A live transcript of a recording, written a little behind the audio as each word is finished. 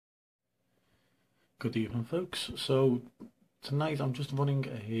Good evening, folks. So tonight I'm just running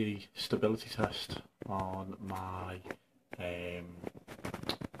a stability test on um,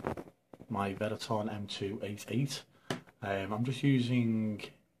 my Veritone M288. I'm just using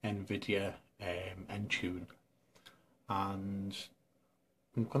nvidia Ntune, and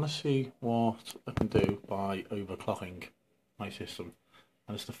I'm gonna see what I can do by overclocking my system.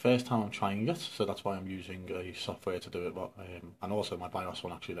 And it's the first time I'm trying it, so that's why I'm using a software to do it. But and also my BIOS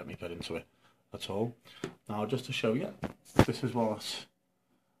won't actually let me get into it at all. Now, just to show you, this is what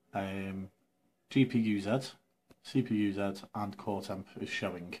GPU-Z, CPU-Z, and core temp is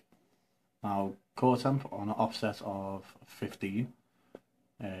showing. Now, core temp on an offset of 15,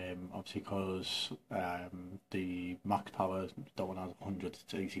 obviously because the max power that one has 100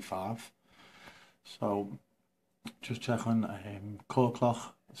 to 85. So just checking, core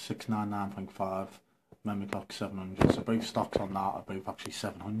clock 699.5, memory clock 700. So both stocks on that are both actually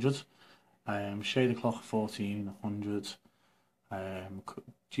 700. Shader clock 1400.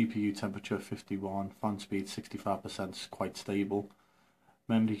 GPU temperature 51, fan speed 65%, quite stable.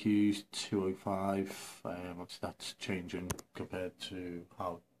 Memory use 205. Obviously that's changing compared to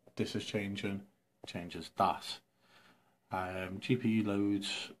how this is changing. Changes that. GPU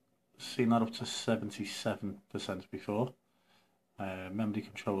loads, seen that up to 77% before. Memory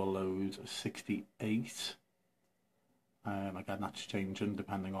controller load 68. Again, that's changing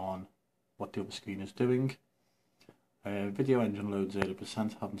depending on what the other screen is doing. Video engine load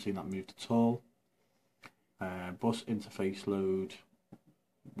 0%, haven't seen that moved at all. Bus interface load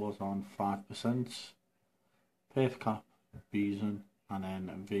was on 5%. Perf cap, reason, and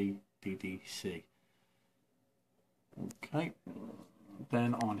then VDDC. Okay,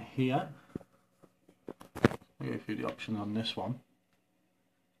 then on here, I'll go through the options on this one.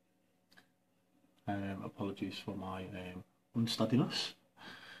 Apologies for my unsteadiness.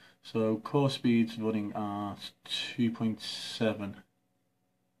 So core speed's running at 2.7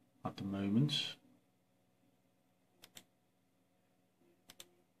 at the moment.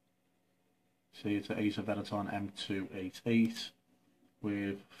 See, it's an Acer Veritone M288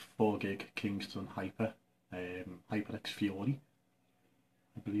 with 4 gig Kingston HyperX Fiori,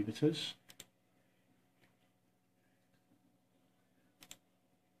 I believe it is.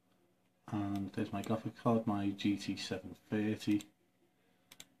 And there's my graphics card, my GT730.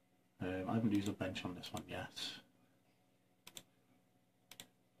 I haven't used a bench on this one yet.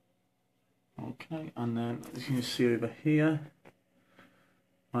 Okay, and then as you can see over here,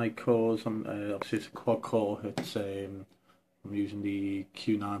 my cores, obviously it's a quad core, I'm using the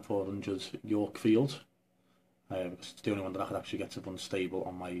Q9 400 Yorkfield. It's the only one that I could actually get to run stable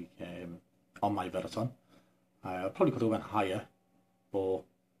on my Veritone. I probably could have went higher, but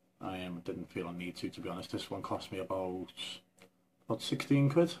I didn't feel I need to be honest. This one cost me about 16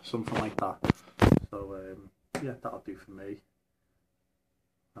 quid, something like that. So yeah, that'll do for me.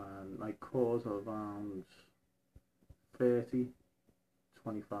 And my cores are around 30,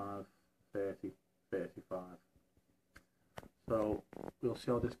 25, 30, 35. So we'll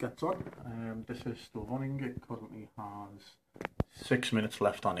see how this gets on. This is still running. It currently has 6 minutes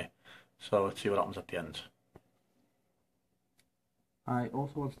left on it. So let's see what happens at the end. I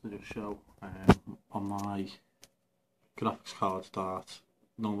also wanted to just show on my graphics card that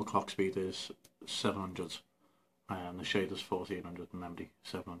normal clock speed is 700 and the shader's 1400 and memory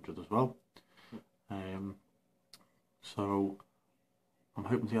 700 as well. So I'm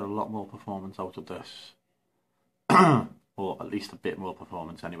hoping to get a lot more performance out of this, or at least a bit more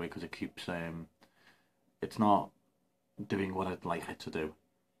performance anyway, because it keeps it's not doing what I'd like it to do.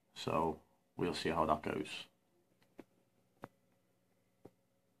 So we'll see how that goes.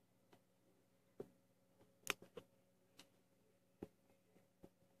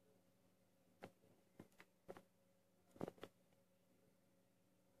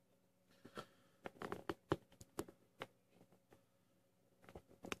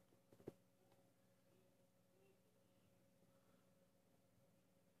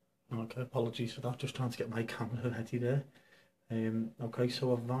 Okay, apologies for that, just trying to get my camera ready there. Okay,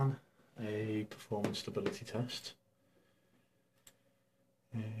 so I've ran a performance stability test.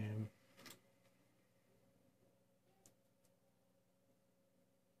 It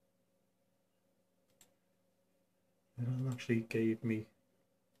actually gave me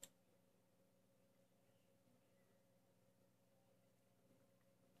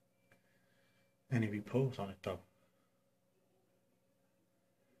any report on it though.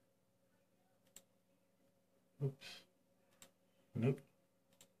 Oops. Nope.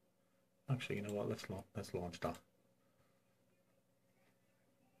 Actually, you know what? Let's launch that.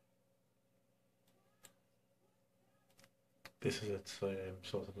 This is its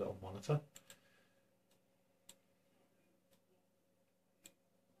sort of little monitor.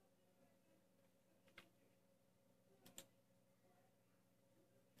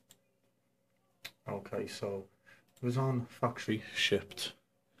 Okay, so it was on factory shipped,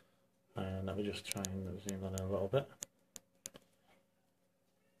 and let me just try and zoom that in a little bit.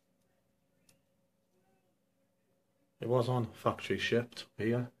 It was on factory shipped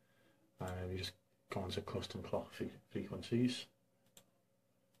here. We just go into custom clock frequencies.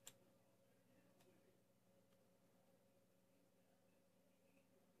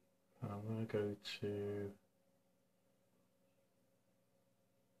 I'm going to go to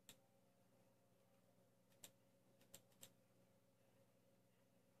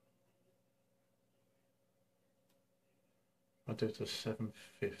I'll do it to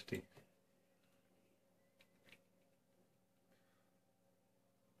 750.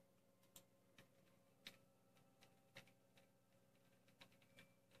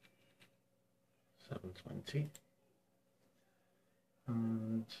 $720,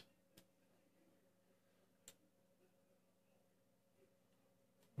 and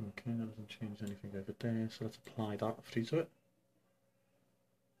okay, that doesn't change anything over there, so let's apply that through to it.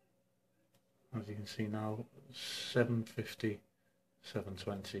 As you can see now, 750,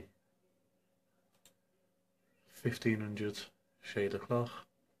 720, 1500 shader clock,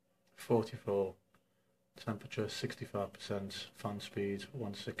 44, temperature 65%, fan speed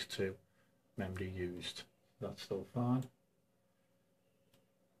 162, memory used. That's still fine.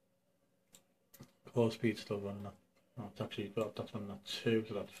 Core speed still running at, oh, it's actually got that running at 2,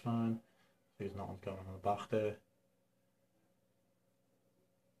 so that's fine. There's nothing going on the back there.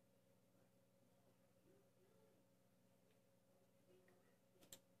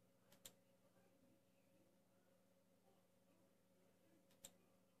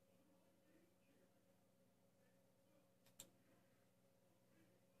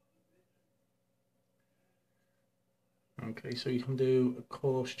 Okay, so you can do a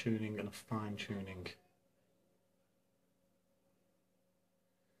coarse tuning and a fine tuning.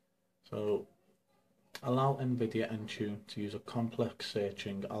 So allow nvidia Ntune to use a complex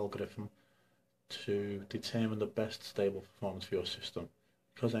searching algorithm to determine the best stable performance for your system.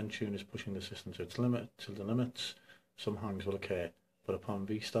 Because Ntune is pushing the system to the limits, some hangs will occur, but upon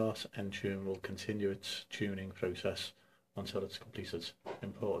restart, Ntune will continue its tuning process until it's completed.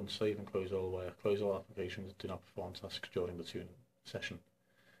 Important, save and close all where close all applications do not perform tasks during the tuning session.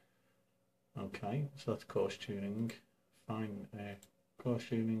 Okay, so that's coarse tuning. Fine, coarse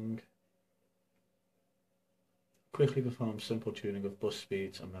tuning. Quickly perform simple tuning of bus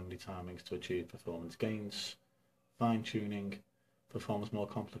speeds and memory timings to achieve performance gains. Fine tuning performs more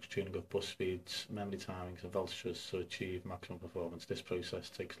complex tuning of bus speeds, memory timings and voltages to achieve maximum performance. This process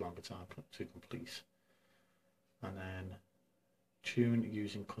takes longer time to complete. And then tune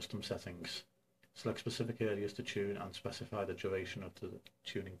using custom settings. Select specific areas to tune and specify the duration of the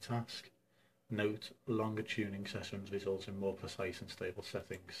tuning task. Note, longer tuning sessions result in more precise and stable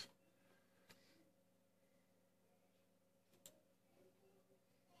settings.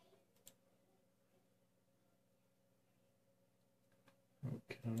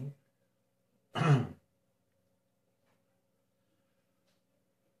 Okay.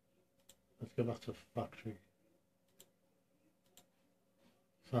 Let's go back to factory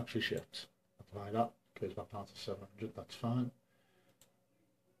shipped. Apply that, goes back down to 700, that's fine.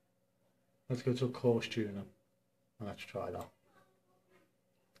 Let's go to a coarse tuner and let's try that.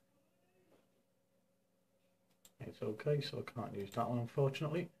 It's okay, so I can't use that one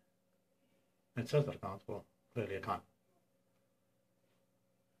unfortunately. It says that I can't, but clearly I can.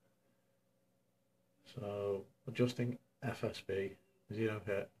 So adjusting FSB 0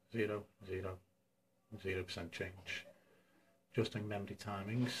 hit 0 0 0% change. Adjusting memory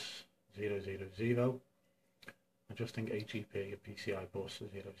timings 0 0 0. Adjusting AGP of PCI bus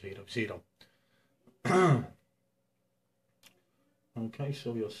 0 0 0. Okay,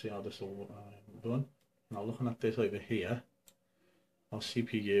 so you'll see how this will run. Now looking at this over here, our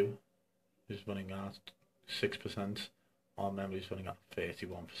CPU is running at 6%, our memory is running at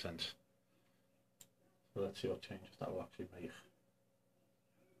 31%. So let's see what changes that will actually make.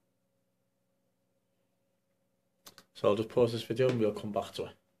 So I'll just pause this video and we'll come back to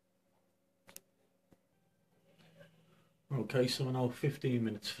it. Okay, so we're now 15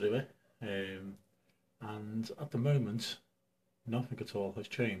 minutes through it, and at the moment nothing at all has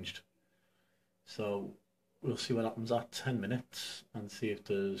changed. So we'll see what happens at 10 minutes and see if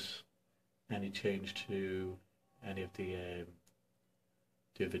there's any change to any of the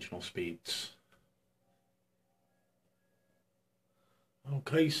original speeds.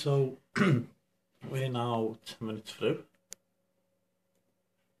 Okay, so we're now 10 minutes through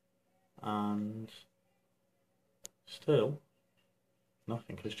and still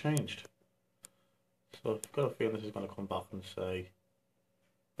nothing has changed. So I've got a feeling this is going to come back and say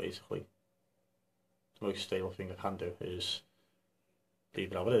basically the most stable thing I can do is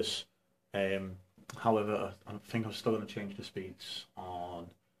leave it how it is. However, I think I'm still going to change the speeds on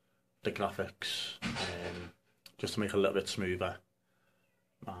the graphics just to make it a little bit smoother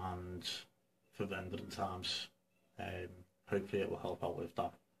and for rendering times. Hopefully it will help out with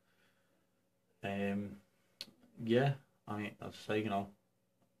that. Yeah, I mean, as I say, you know,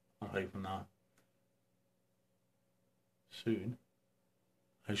 I'm hoping that soon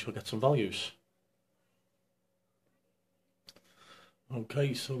I shall get some values.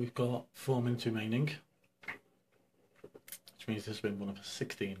 Okay, so we've got 4 minutes remaining, which means this has been running for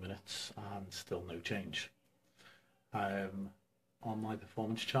 16 minutes and still no change. On my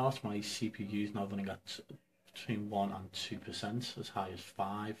performance chart, my CPU is now running at between 1 and 2%, as high as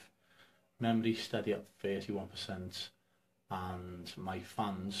 5. Memory steady at 31%, and my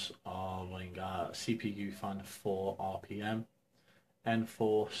fans are running a CPU fan 4 RPM.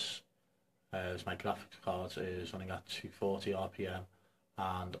 Enforce, as my graphics card, is running at 240 RPM,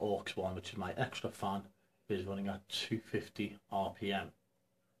 and Aux 1, which is my extra fan, is running at 250 RPM.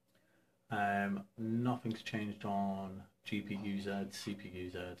 Nothing's changed on GPU Z,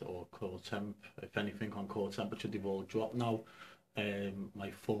 CPU Z, or core temp. If anything, on core temperature they've all dropped now.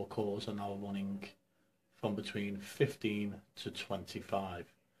 My 4 cores are now running from between 15 to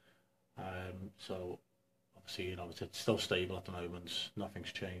 25. So obviously, you know, it's still stable at the moment.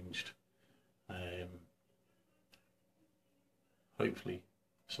 Nothing's changed. Hopefully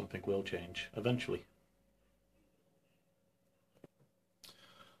something will change eventually.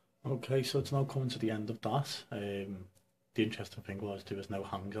 Okay, so it's now coming to the end of that. The interesting thing was there was no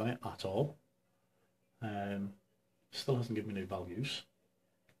hangs on it at all. Still hasn't given me new values.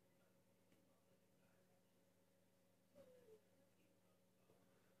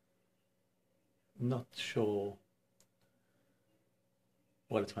 Not sure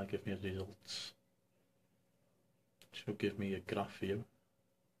what it's going to give me as results. It should give me a graph view.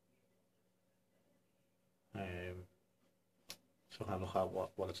 So I'll look at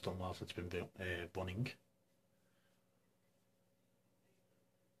what it's done whilst it's been running.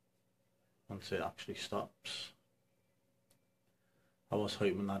 Once it actually stops. I was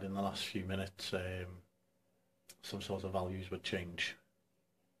hoping that in the last few minutes some sort of values would change.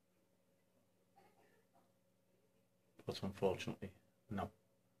 But unfortunately, no.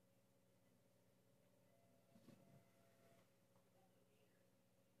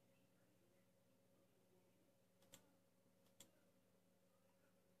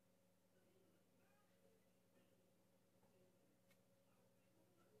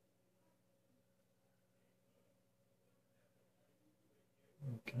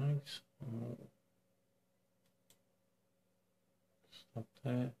 Okay, so stop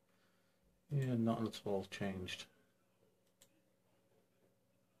there. Yeah, nothing at all changed.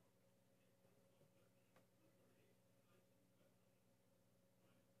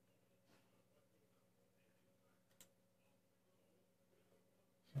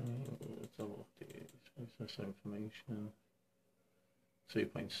 So let's have a look at the process information.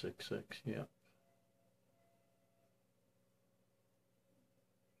 2.66, yeah.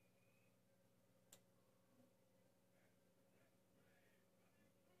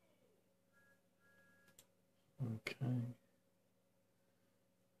 Okay.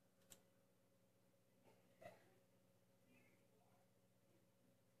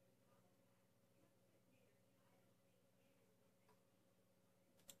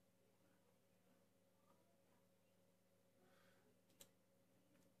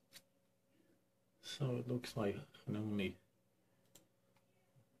 So it looks like I can only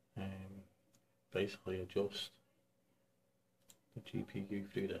basically adjust the GPU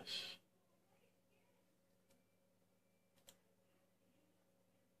through this.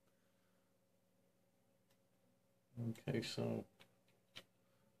 Okay, so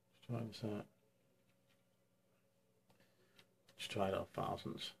let's try this out. Let's try it at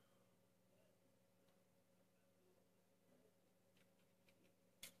thousands.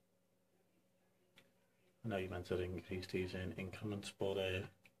 I know you meant to increase these in increments, but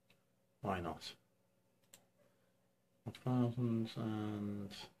why not? 1000s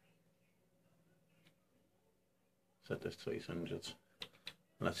and set this to 800.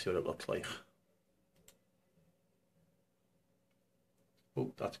 Let's see what it looks like.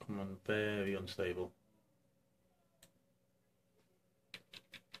 Oh, that's coming very unstable.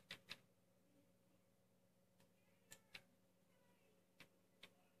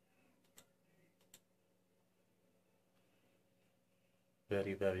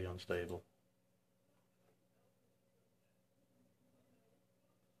 Very, very unstable.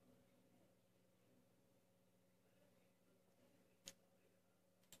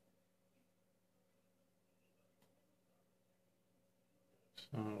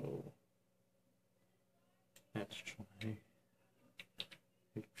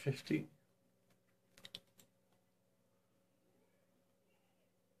 850.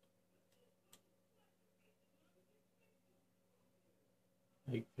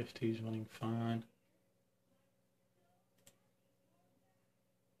 $850 is running fine.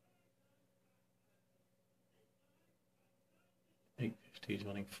 $850 is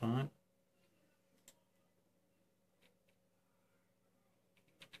running fine.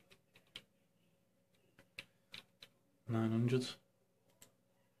 $900.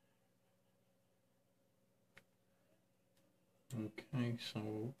 Okay,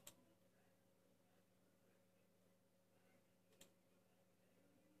 so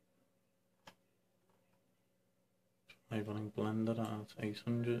I'm running Blender at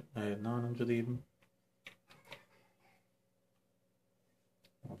 800, 900 even.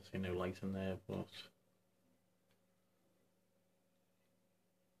 Obviously no light in there, but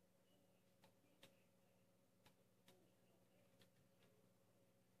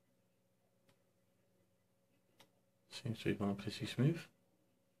seems to be going pretty smooth.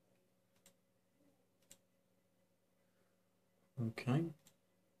 Okay.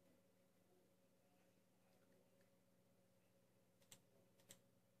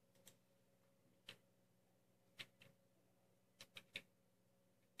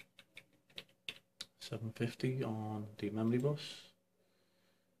 $750 on the memory bus.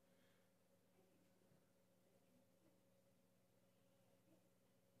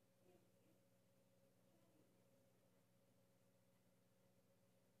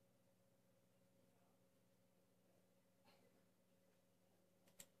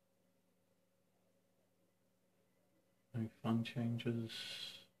 No fan changes.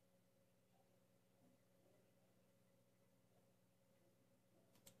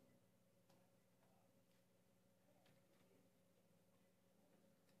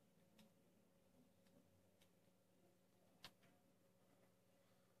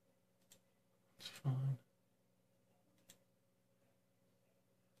 It's fine.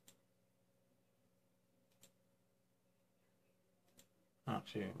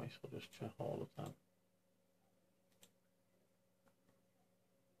 Actually, I might as well just check all of them.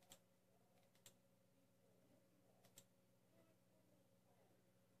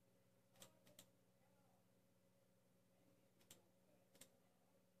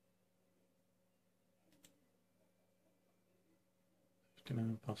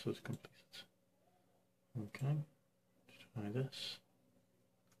 Passwords completed. Okay, let's try this.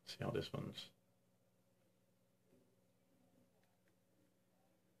 See how this one's.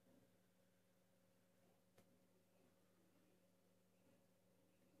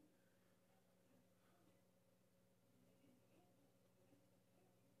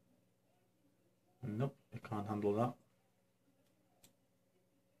 Nope, it can't handle that.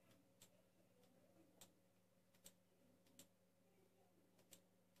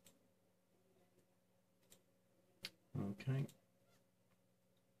 Okay.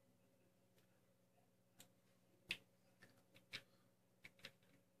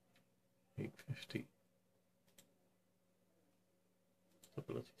 $850.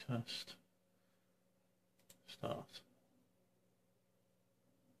 Stability test. Start.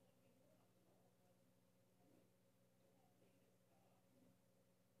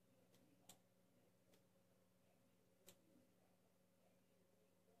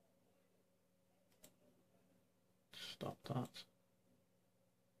 Stop that.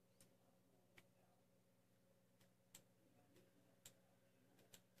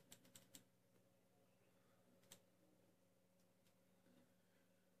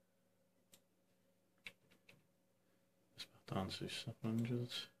 Let's back down to 700.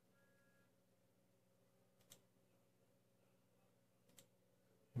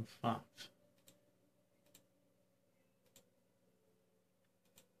 In fact,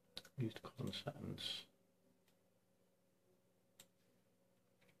 used column settings.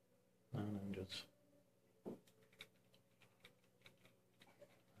 900. And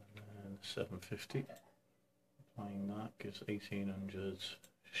then 750. Applying that gives 1800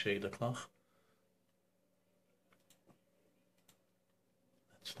 shader clock.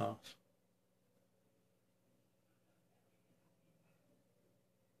 Let's start.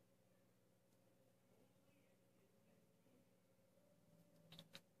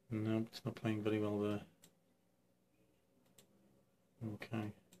 No, it's not playing very well there.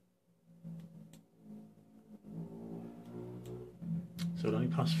 Okay. So it only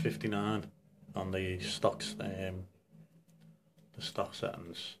passed 59 on the stocks, the stock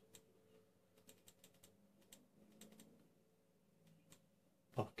settings.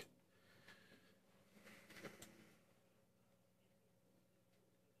 Fuck.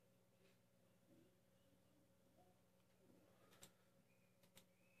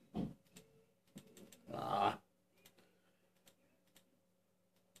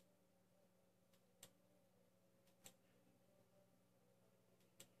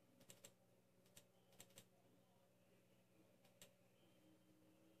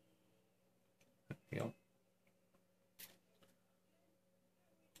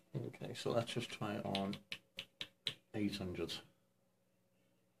 Okay, so let's just try it on 800.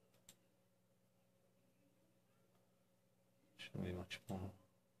 Shouldn't be much more.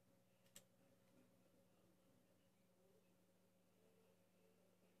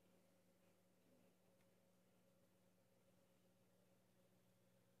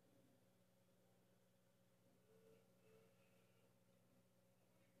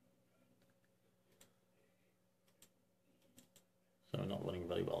 So not running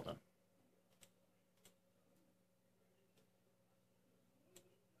very well then.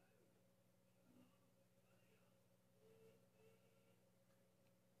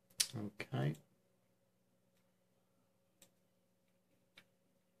 Okay.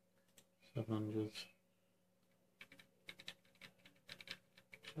 700.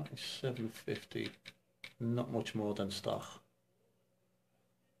 Try 750. Not much more than stock.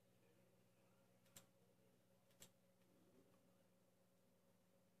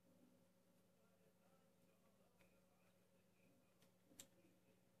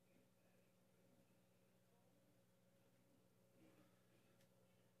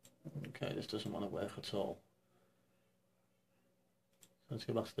 Okay, this doesn't want to work at all. So let's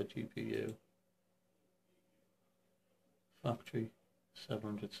go back to the GPU. Factory,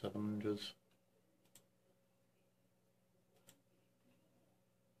 700, 700s.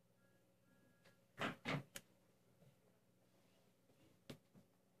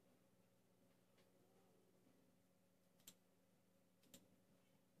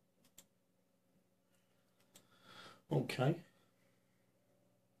 Okay.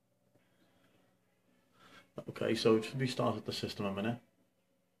 Okay, so if we started the system a minute.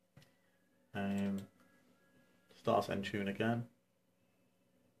 Start Ntune again.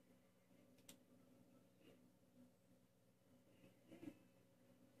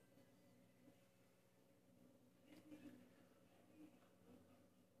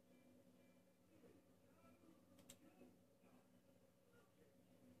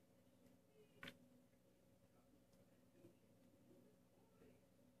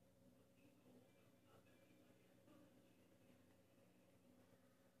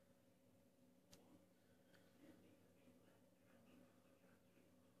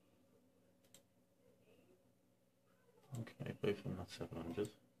 Okay, both of them at 700.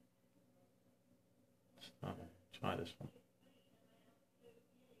 Try this one.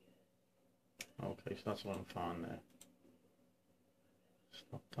 Okay, so that's what I'm fine there.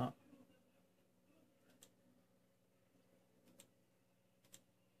 Stop that.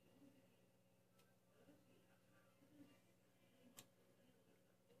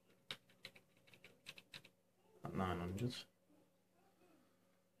 At 900.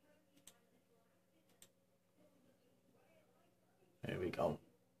 There we go.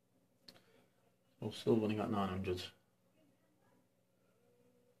 We're still running at 900. And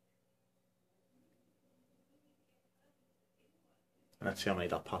let's see how many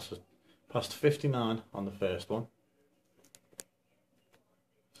that passes. Passed 59 on the first one.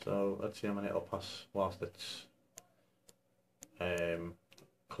 So let's see how many it'll pass whilst it's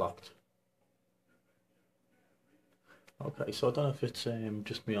clocked. Okay, so I don't know if it's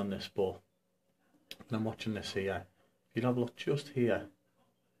just me on this, but when I'm watching this here, if you have a look just here,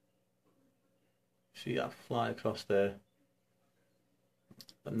 see that fly across there?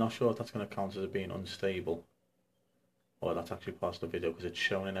 I'm not sure if that's going to count as it being unstable, or that's actually part of the video because it's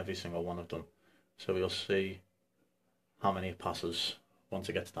shown in every single one of them. So we'll see how many it passes once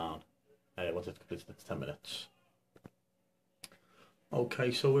it gets down, once it completes its 10 minutes.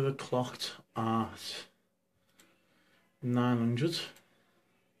 Okay, so we're clocked at 900.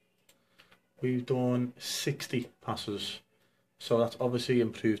 We've done 60 passes, so that's obviously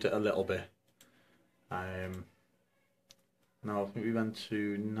improved it a little bit. Now I think we went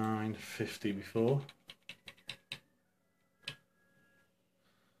to 950 before,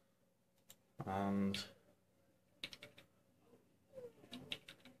 and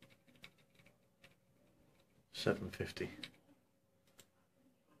 $750.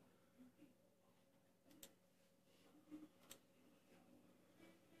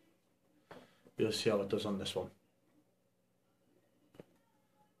 We'll see how it does on this one.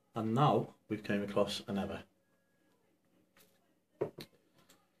 And now we've came across an error.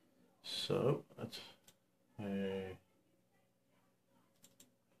 So let's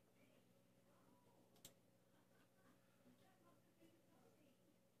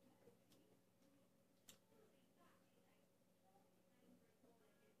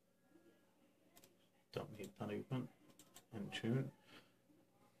don't need that open. Ntune.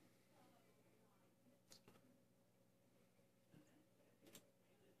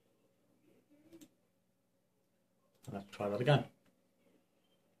 Let's try that again.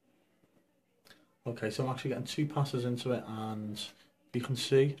 Okay, so I'm actually getting 2 passes into it, and you can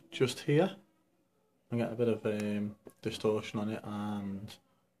see just here I'm getting a bit of distortion on it, and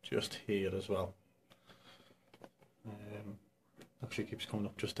just here as well. Actually keeps coming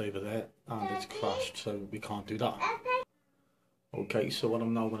up just over there, and it's crashed, so we can't do that. Okay, so what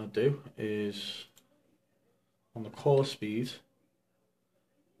I'm now going to do is, on the core speed,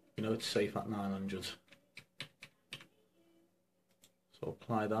 you know it's safe at 900. So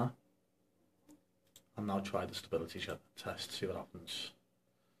apply that, and now try the stability test, see what happens.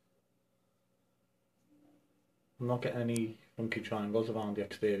 I'm not getting any funky triangles around the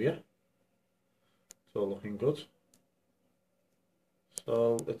exterior. It's all looking good.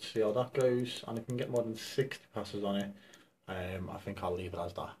 So let's see how that goes, and if we can get more than 60 passes on it, I think I'll leave it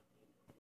as that.